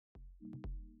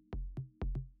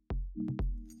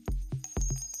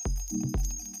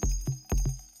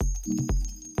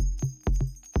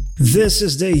This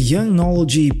is the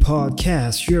Youngnology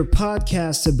Podcast, your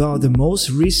podcast about the most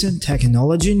recent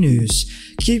technology news.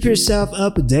 Keep yourself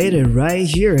updated right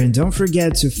here and don't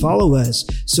forget to follow us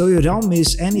so you don't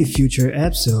miss any future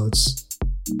episodes.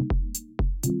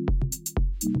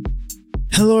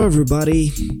 Hello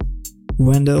everybody,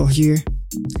 Wendell here.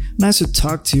 Nice to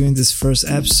talk to you in this first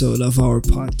episode of our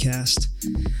podcast.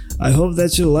 I hope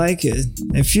that you like it.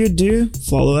 If you do,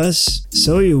 follow us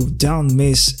so you don't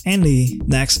miss any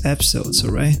next episodes,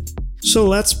 alright? So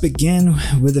let's begin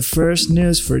with the first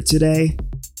news for today.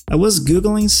 I was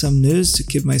googling some news to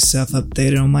keep myself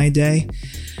updated on my day,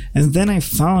 and then I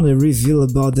found a review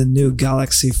about the new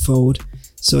Galaxy Fold,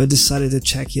 so I decided to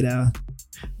check it out.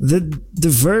 The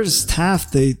Verge staff,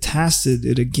 they tested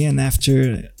it again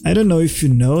after, I don't know if you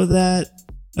know that,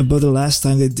 about the last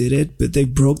time they did it, but they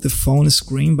broke the phone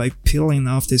screen by peeling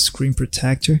off the screen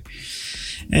protector.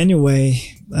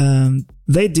 Anyway,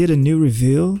 they did a new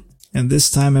review, and this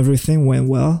time everything went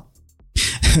well.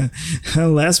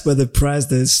 Unless by the price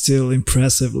that is still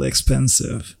impressively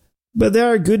expensive. But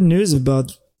there are good news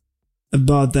about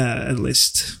that, at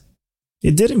least.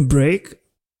 It didn't break,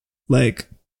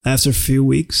 after a few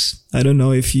weeks. I don't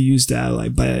know if you used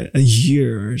that, by a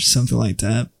year or something like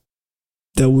that.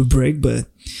 That would break, but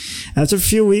after a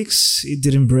few weeks, it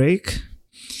didn't break.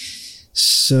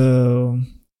 So,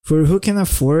 for who can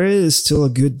afford it, it's still a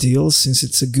good deal since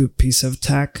it's a good piece of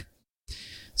tech.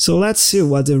 So let's see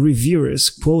what the reviewers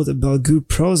quote about good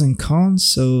pros and cons.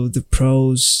 So the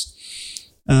pros,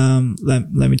 let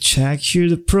me check here.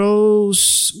 The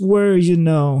pros were,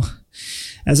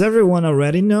 as everyone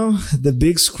already know, the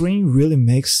big screen really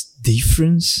makes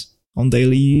difference on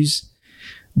daily use.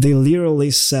 They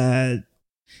literally said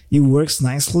it works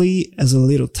nicely as a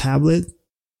little tablet.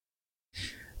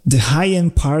 The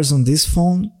high-end parts on this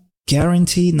phone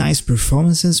guarantee nice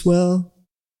performance as well.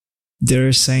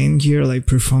 They're saying here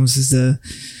performance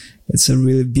it's a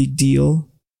really big deal.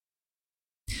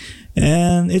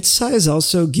 And its size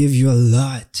also gives you a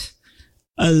lot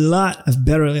of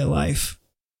battery life.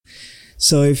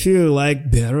 So if you like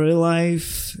battery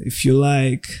life, if you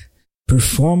like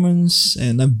performance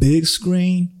and a big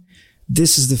screen,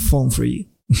 this is the phone for you.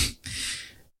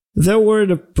 There were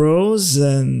the pros,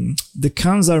 and the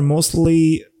cons are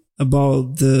mostly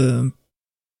about the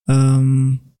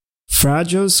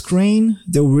fragile screen,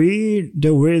 the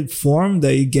weird form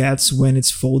that it gets when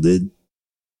it's folded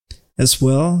as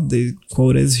well. They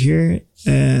quoted here,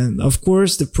 and of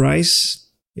course the price,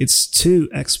 it's too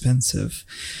expensive.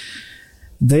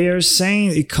 They are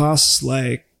saying it costs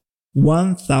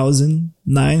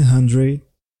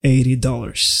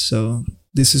 $1,980. So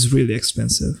this is really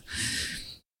expensive.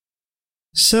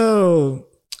 So,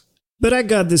 but I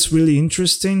got this really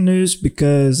interesting news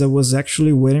because I was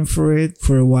actually waiting for it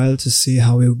for a while to see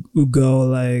how it would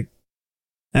go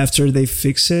after they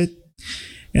fix it.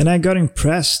 And I got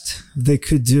impressed they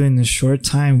could do in a short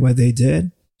time what they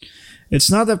did. It's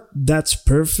not that that's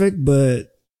perfect,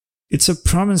 but it's a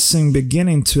promising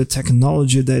beginning to a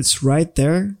technology that's right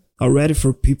there, already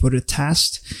for people to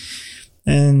test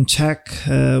and check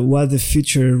what the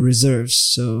future reserves.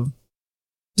 So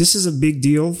this is a big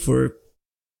deal for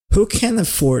who can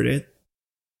afford it.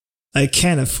 I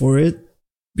can't afford it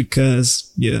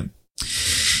because,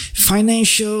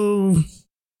 financial.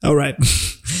 All right.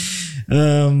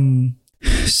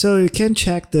 So you can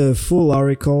check the full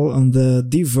article on the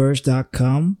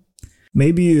TheVerge.com.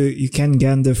 Maybe you can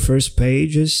get the first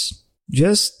pages.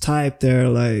 Just type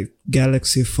there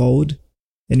Galaxy Fold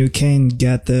and you can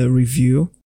get the review.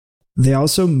 They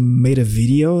also made a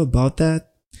video about that.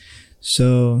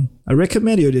 So I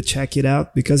recommend you to check it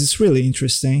out because it's really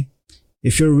interesting.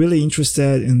 If you're really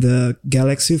interested in the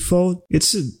Galaxy Fold,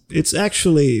 it's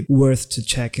actually worth to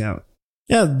check out.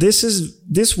 Yeah, this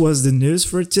was the news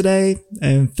for today,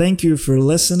 and thank you for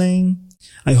listening.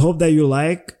 I hope that you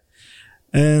like.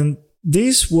 And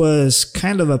this was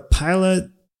kind of a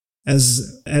pilot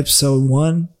as episode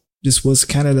 1. This was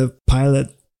kind of the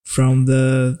pilot from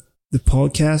the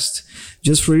podcast,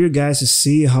 just for you guys to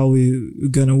see how we're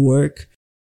gonna work.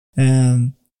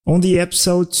 And on the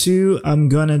episode 2, I'm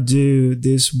gonna do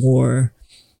this more,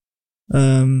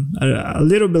 a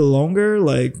little bit longer,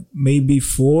 maybe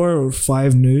 4 or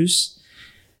 5 news.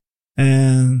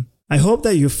 And I hope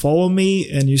that you follow me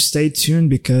and you stay tuned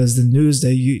because the news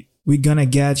that we're gonna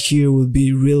get here will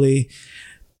be really,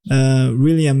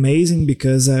 really amazing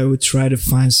because I would try to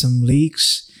find some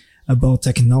leaks about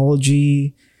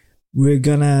technology. We're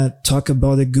gonna talk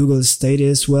about the Google Stadia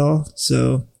as well.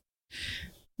 So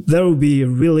there will be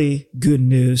really good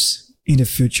news in the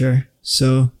future.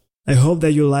 So I hope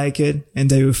that you like it and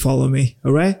that you follow me.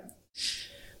 All right?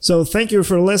 So thank you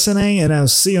for listening, and I'll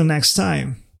see you next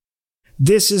time.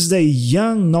 This is the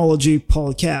Young Knology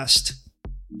Podcast,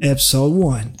 Episode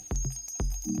 1.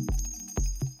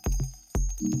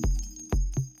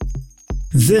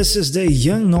 This is the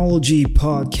Young Knology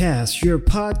Podcast, your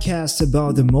podcast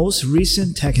about the most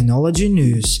recent technology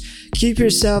news. Keep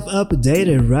yourself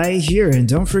updated right here, and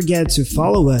don't forget to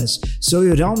follow us so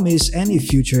you don't miss any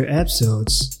future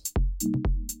episodes.